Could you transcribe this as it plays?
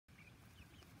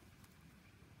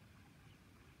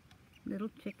Little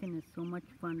chicken is so much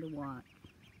fun to watch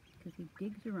because he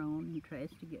digs around and tries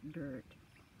to get dirt,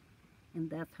 and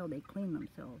that's how they clean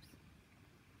themselves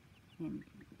and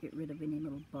get rid of any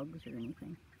little bugs or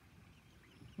anything.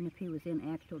 And if he was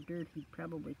in actual dirt, he'd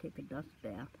probably take a dust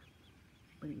bath,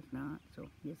 but he's not, so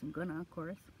he isn't gonna, of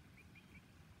course.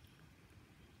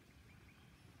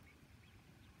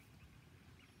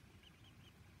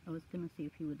 I was gonna see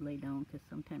if he would lay down, because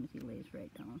sometimes he lays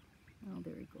right down. Oh,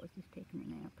 there he goes, he's taking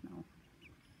a nap now.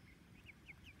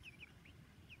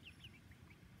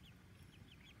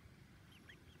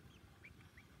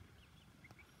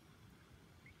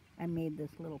 I made this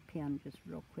little pen just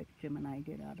real quick, Jim and I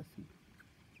did, out of some,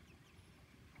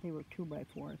 they were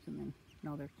 2x4s, and then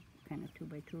now they're kind of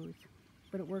 2x2s.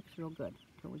 But it works real good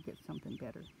until we get something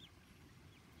better.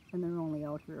 And they're only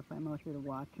out here if I'm out here to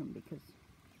watch them, because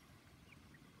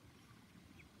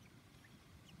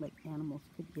like animals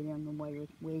could get in the wire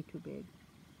way too big.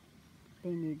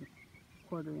 They need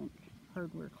 1/4 inch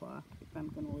hardware cloth if I'm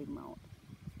going to leave them out.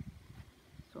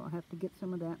 So I'll have to get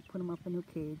some of that, put them up in a new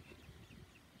cage.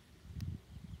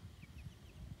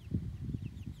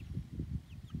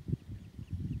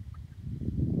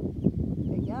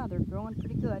 But yeah, they're growing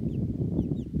pretty good.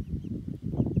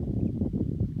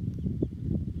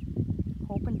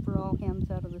 Hoping for all hens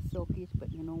out of the silkies,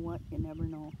 but you know what? You never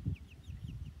know.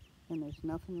 And there's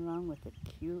nothing wrong with a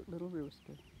cute little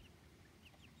rooster.